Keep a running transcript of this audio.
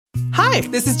Hi,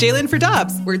 this is Jalen for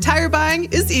Dobbs, where tire buying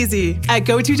is easy. At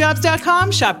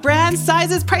GoToDobbs.com, shop brands,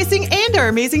 sizes, pricing, and our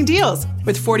amazing deals.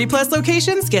 With 40-plus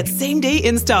locations, get same-day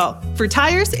install. For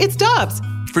tires, it's Dobbs.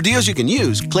 For deals you can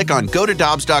use, click on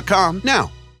GoToDobbs.com now.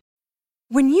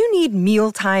 When you need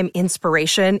mealtime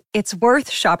inspiration, it's worth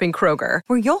shopping Kroger,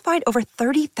 where you'll find over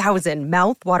 30,000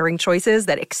 mouth-watering choices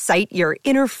that excite your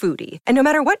inner foodie. And no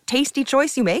matter what tasty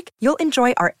choice you make, you'll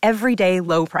enjoy our everyday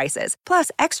low prices, plus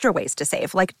extra ways to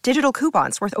save, like digital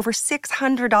coupons worth over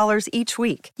 $600 each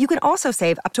week. You can also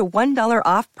save up to $1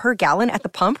 off per gallon at the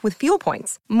pump with fuel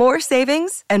points. More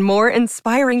savings and more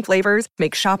inspiring flavors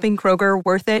make shopping Kroger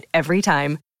worth it every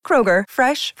time. Kroger,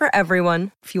 fresh for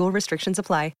everyone. Fuel restrictions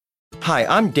apply. Hi,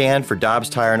 I'm Dan for Dobbs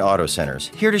Tire and Auto Centers,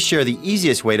 here to share the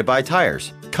easiest way to buy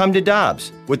tires. Come to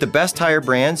Dobbs. With the best tire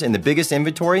brands and the biggest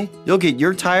inventory, you'll get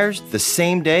your tires the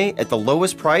same day at the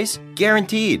lowest price,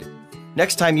 guaranteed.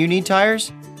 Next time you need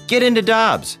tires, get into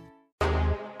Dobbs.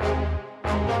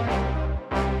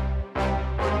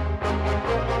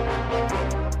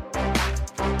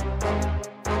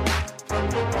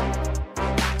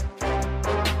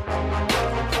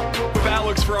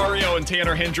 And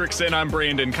Tanner Hendrickson, I'm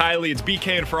Brandon Kiley. It's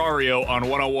BK and Ferrario on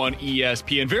 101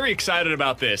 ESPN. Very excited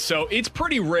about this. So it's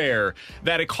pretty rare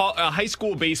that a high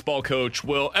school baseball coach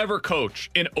will ever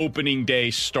coach an opening day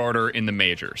starter in the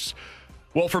majors.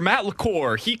 Well, for Matt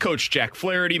LaCour, he coached Jack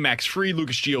Flaherty, Max Fried,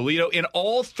 Lucas Giolito, and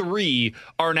all three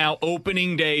are now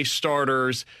opening day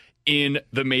starters in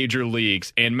the major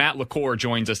leagues. And Matt LaCour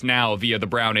joins us now via the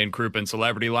Brown and Crouppen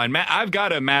Celebrity Line. Matt, I've got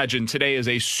to imagine today is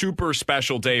a super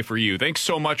special day for you. Thanks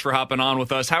so much for hopping on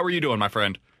with us. How are you doing, my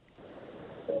friend?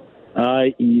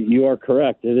 You are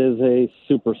correct. It is a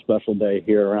super special day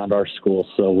here around our school.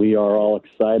 So we are all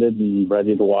excited and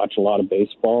ready to watch a lot of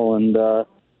baseball and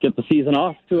get the season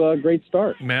off to a great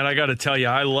start. Man, I got to tell you,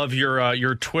 I love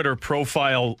your Twitter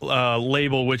profile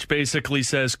label, which basically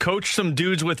says, coach some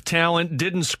dudes with talent,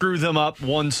 didn't screw them up,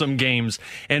 won some games.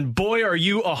 And boy, are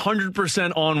you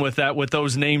 100% on with that, with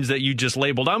those names that you just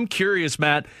labeled. I'm curious,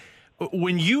 Matt,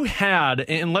 when you had,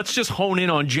 and let's just hone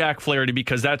in on Jack Flaherty,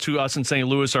 because that's who us in St.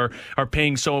 Louis are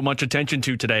paying so much attention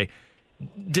to today.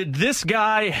 Did this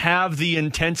guy have the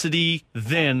intensity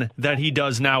then that he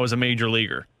does now as a major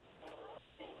leaguer?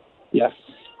 Yes.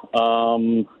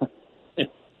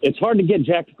 It's hard to get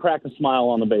Jack to crack a smile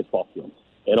on the baseball field.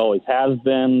 It always has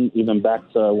been, even back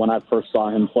to when I first saw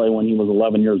him play when he was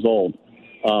 11 years old.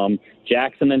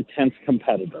 Jack's an intense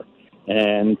competitor,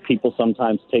 and people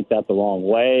sometimes take that the wrong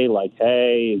way, like,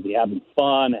 hey, is he having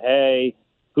fun? Hey,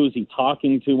 who's he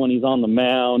talking to when he's on the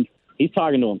mound? He's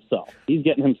talking to himself. He's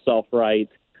getting himself right.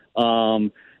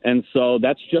 And so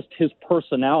that's just his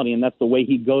personality, and that's the way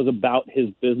he goes about his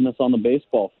business on the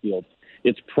baseball field.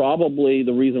 It's probably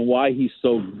the reason why he's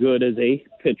so good as a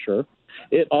pitcher.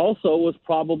 It also was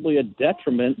probably a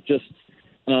detriment, just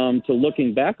to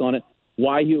looking back on it,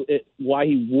 why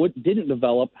he didn't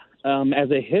develop as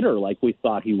a hitter like we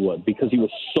thought he would, because he was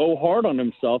so hard on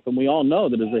himself, and we all know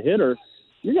that as a hitter,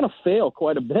 you're going to fail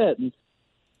quite a bit, and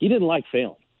he didn't like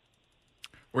failing.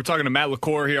 We're talking to Matt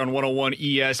LaCour here on 101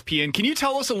 ESPN. Can you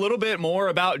tell us a little bit more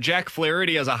about Jack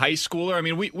Flaherty as a high schooler? I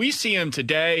mean, we see him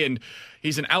today, and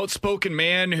he's an outspoken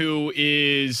man who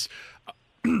is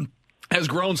has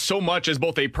grown so much as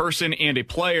both a person and a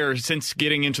player since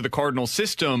getting into the Cardinal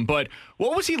system. But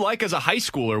what was he like as a high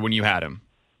schooler when you had him?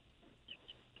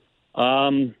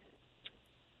 So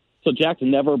Jack's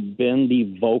never been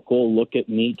the vocal, look at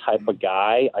me type of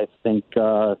guy. I think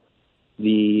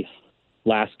the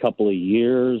last couple of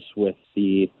years with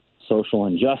the social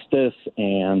injustice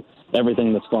and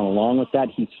everything that's gone along with that,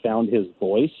 he's found his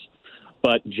voice.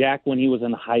 But Jack, when he was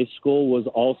in high school, was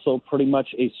also pretty much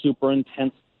a super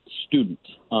intense student.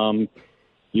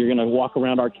 You're going to walk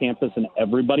around our campus and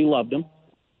everybody loved him.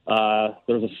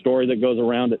 There's a story that goes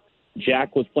around that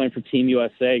Jack was playing for Team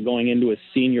USA going into his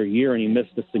senior year, and he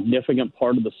missed a significant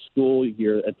part of the school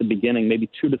year at the beginning, maybe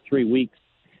 2 to 3 weeks.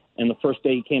 And the first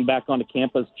day he came back onto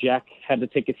campus, Jack had to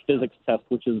take a physics test,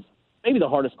 which is maybe the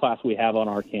hardest class we have on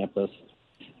our campus.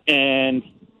 And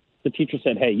the teacher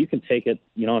said, hey, you can take it,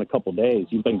 in a couple of days.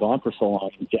 You've been gone for so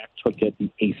long. And Jack took it and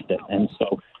aced it. And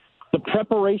so the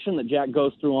preparation that Jack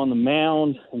goes through on the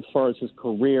mound as far as his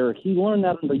career, he learned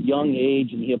that at a young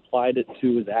age, and he applied it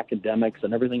to his academics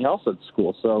and everything else at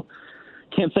school. So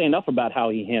can't say enough about how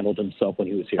he handled himself when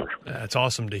he was here. That's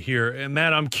awesome to hear. And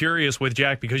Matt, I'm curious with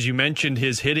Jack, because you mentioned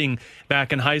his hitting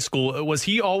back in high school. Was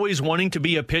he always wanting to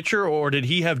be a pitcher, or did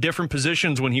he have different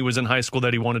positions when he was in high school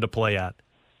that he wanted to play at?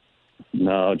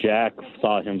 No, Jack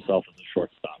saw himself as a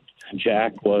shortstop.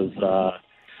 Jack was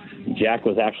Jack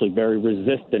was actually very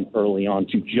resistant early on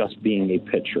to just being a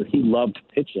pitcher. He loved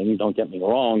pitching, don't get me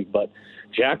wrong, but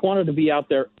Jack wanted to be out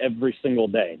there every single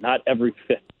day, not every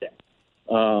fifth day.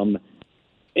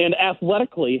 And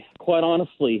athletically, quite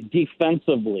honestly,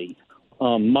 defensively,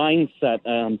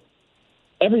 mindset,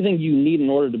 everything you need in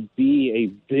order to be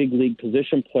a big league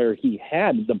position player he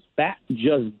had, the bat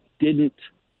just didn't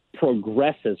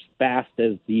progress as fast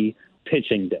as the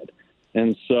pitching did.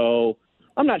 And so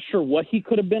I'm not sure what he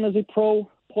could have been as a pro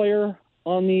player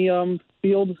on the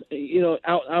field,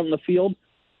 out in the field,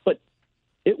 but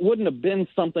it wouldn't have been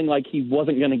something like he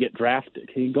wasn't going to get drafted.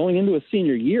 Going into his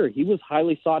senior year, he was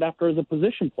highly sought after as a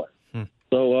position player.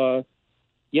 So,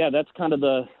 that's kind of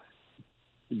the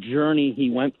journey he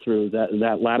went through,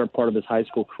 that latter part of his high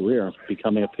school career,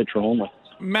 becoming a pitcher only.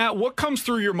 Matt, what comes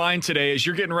through your mind today as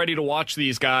you're getting ready to watch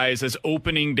these guys as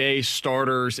opening day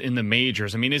starters in the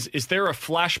majors? I mean, is there a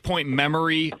flashpoint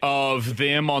memory of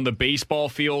them on the baseball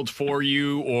field for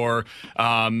you, or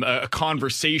a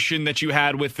conversation that you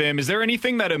had with them? Is there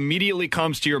anything that immediately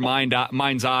comes to your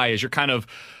mind's eye as you're kind of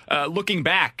looking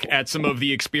back at some of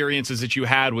the experiences that you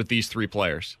had with these three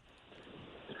players?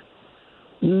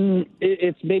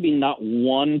 It's maybe not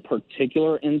one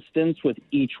particular instance with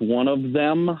each one of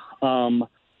them,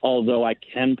 although I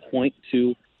can point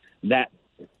to that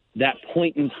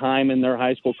point in time in their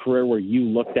high school career where you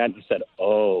looked at and you said,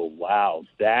 oh, wow,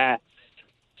 that's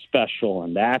special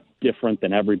and that's different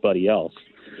than everybody else.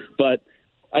 But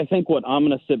I think what I'm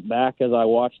going to sit back as I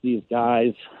watch these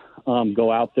guys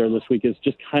go out there this week is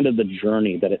just kind of the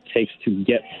journey that it takes to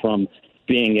get from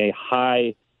being a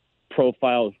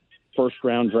high-profile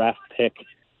first-round draft pick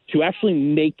to actually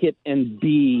make it and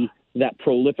be that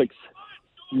prolific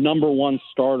number one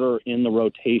starter in the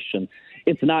rotation.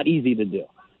 It's not easy to do.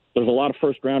 There's a lot of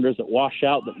first-rounders that wash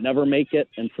out, that never make it,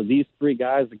 and for these three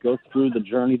guys to go through the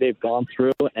journey they've gone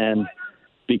through and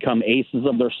become aces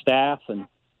of their staff and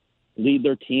lead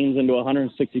their teams into a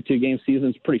 162-game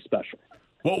season is pretty special.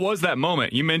 What was that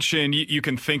moment? You mentioned you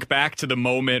can think back to the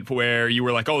moment where you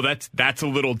were like, oh, that's a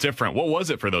little different. What was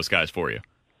it for those guys for you?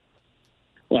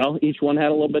 Well, each one had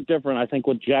a little bit different. I think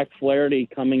with Jack Flaherty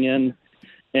coming in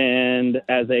and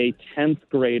as a 10th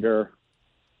grader,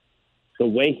 the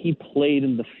way he played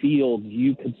in the field,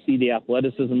 you could see the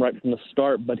athleticism right from the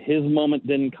start, but his moment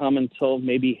didn't come until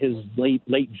maybe his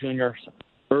late junior,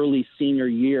 early senior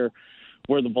year,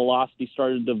 where the velocity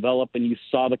started to develop and you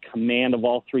saw the command of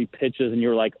all three pitches and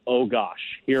you're like, oh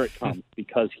gosh, here it comes,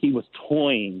 because he was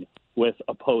toying with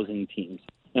opposing teams.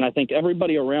 And I think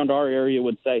everybody around our area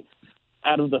would say,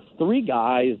 out of the three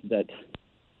guys that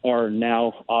are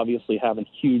now obviously having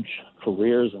huge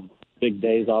careers and big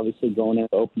days, obviously going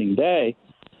into opening day,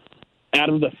 out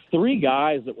of the three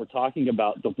guys that we're talking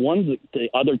about, the ones that the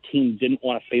other team didn't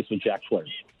want to face with Jack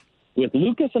Flaherty. With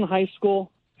Lucas in high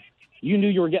school, you knew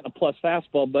you were getting a plus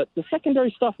fastball, but the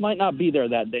secondary stuff might not be there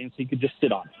that day, and so you could just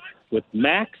sit on it. With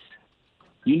Max,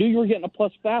 you knew you were getting a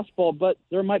plus fastball, but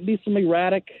there might be some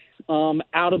erratic,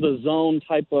 out of the zone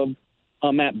type of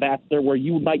at bats there where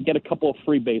you might get a couple of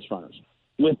free base runners.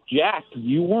 With Jack,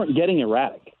 you weren't getting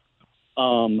erratic.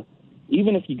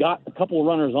 Even if you got a couple of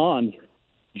runners on,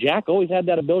 Jack always had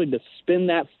that ability to spin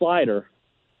that slider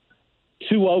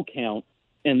 2-0 count,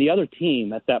 and the other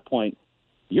team at that point,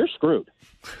 you're screwed.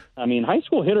 I mean, high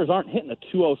school hitters aren't hitting a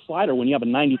 2-0 slider when you have a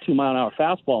 92-mile-an-hour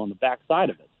fastball on the backside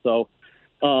of it. So,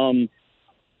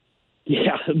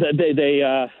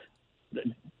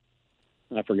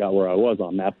 I forgot where I was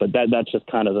on that, but that's just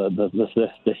kind of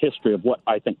the history of what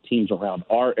I think teams around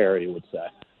our area would say.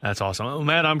 That's awesome. Well,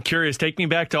 Matt, I'm curious. Take me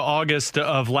back to August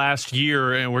of last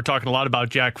year, and we're talking a lot about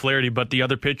Jack Flaherty, but the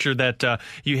other pitcher that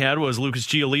you had was Lucas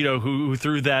Giolito, who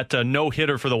threw that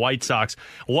no-hitter for the White Sox.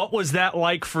 What was that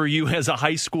like for you as a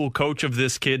high school coach of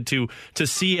this kid to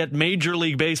see at Major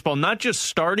League Baseball, not just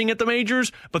starting at the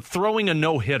majors, but throwing a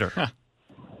no-hitter? Huh.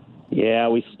 Yeah,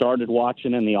 we started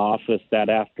watching in the office that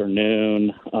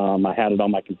afternoon. I had it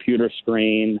on my computer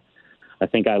screen. I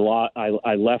think I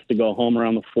left to go home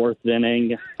around the fourth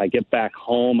inning. I get back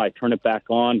home. I turn it back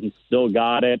on. He still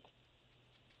got it.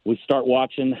 We start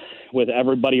watching with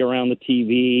everybody around the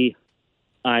TV.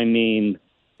 I mean,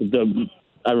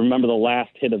 I remember the last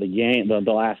hit of the game, the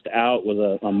last out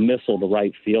was a missile to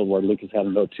right field where Lucas had a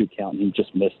 0-2 count, and he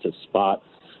just missed his spot.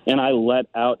 And I let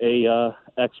out a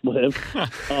expletive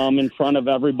in front of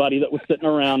everybody that was sitting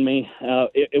around me.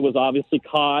 It was obviously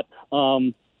caught,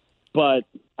 but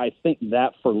I think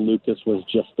that for Lucas was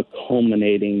just the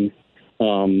culminating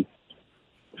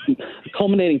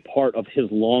part of his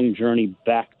long journey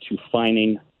back to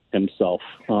finding himself,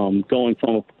 going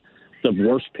from the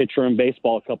worst pitcher in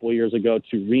baseball a couple of years ago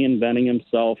to reinventing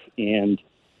himself and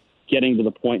getting to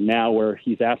the point now where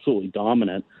he's absolutely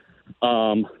dominant.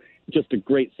 Just a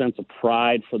great sense of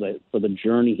pride for the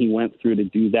journey he went through to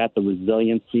do that, the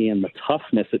resiliency and the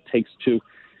toughness it takes to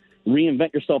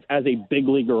reinvent yourself as a big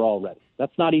leaguer already.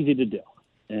 That's not easy to do,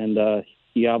 and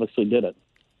he obviously did it.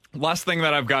 Last thing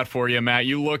that I've got for you, Matt,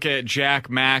 you look at Jack,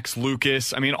 Max,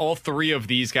 Lucas. I mean, all three of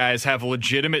these guys have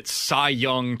legitimate Cy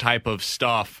Young type of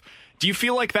stuff. Do you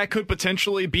feel like that could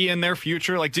potentially be in their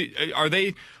future? Like,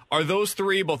 are those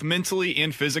three, both mentally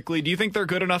and physically, do you think they're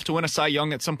good enough to win a Cy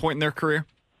Young at some point in their career?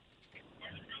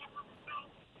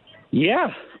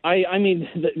 Yeah. I mean,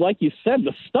 like you said,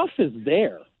 the stuff is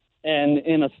there. And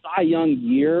in a Cy Young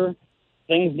year,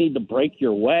 things need to break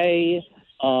your way.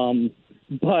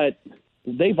 But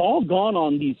they've all gone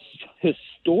on these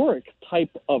historic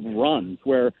type of runs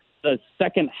where the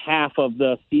second half of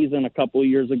the season a couple of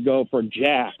years ago for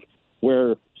Jack,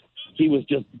 where he was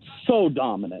just so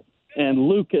dominant, and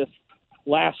Lucas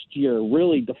last year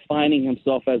really defining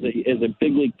himself as a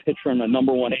big league pitcher and a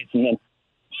number one ace. And then,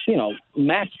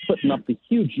 Max putting up the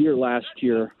huge year last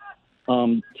year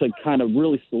to kind of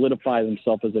really solidify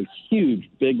himself as a huge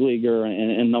big leaguer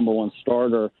and number one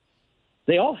starter.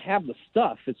 They all have the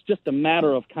stuff. It's just a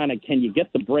matter of kind of, can you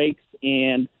get the breaks,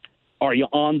 and are you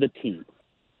on the team?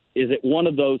 Is it one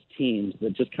of those teams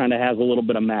that just kind of has a little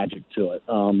bit of magic to it?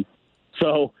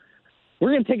 So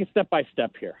we're going to take it step by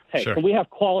step here. Hey, sure. Can we have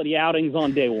quality outings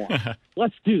on day one?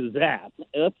 Let's do that.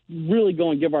 Let's really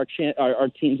go and give our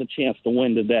teams a chance to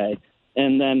win today,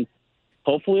 and then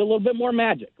hopefully a little bit more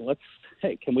magic.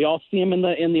 Can we all see him in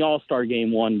the All-Star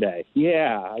game one day?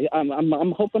 Yeah,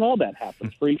 I'm hoping all that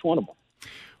happens for each one of them.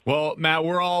 Well, Matt,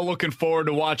 we're all looking forward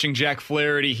to watching Jack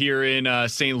Flaherty here in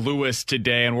St. Louis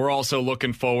today, and we're also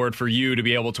looking forward for you to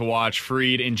be able to watch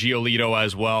Fried and Giolito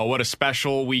as well. What a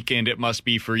special weekend it must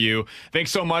be for you. Thanks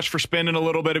so much for spending a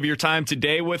little bit of your time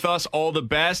today with us. All the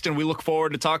best, and we look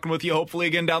forward to talking with you hopefully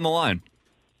again down the line.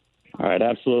 All right,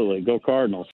 absolutely. Go Cardinals.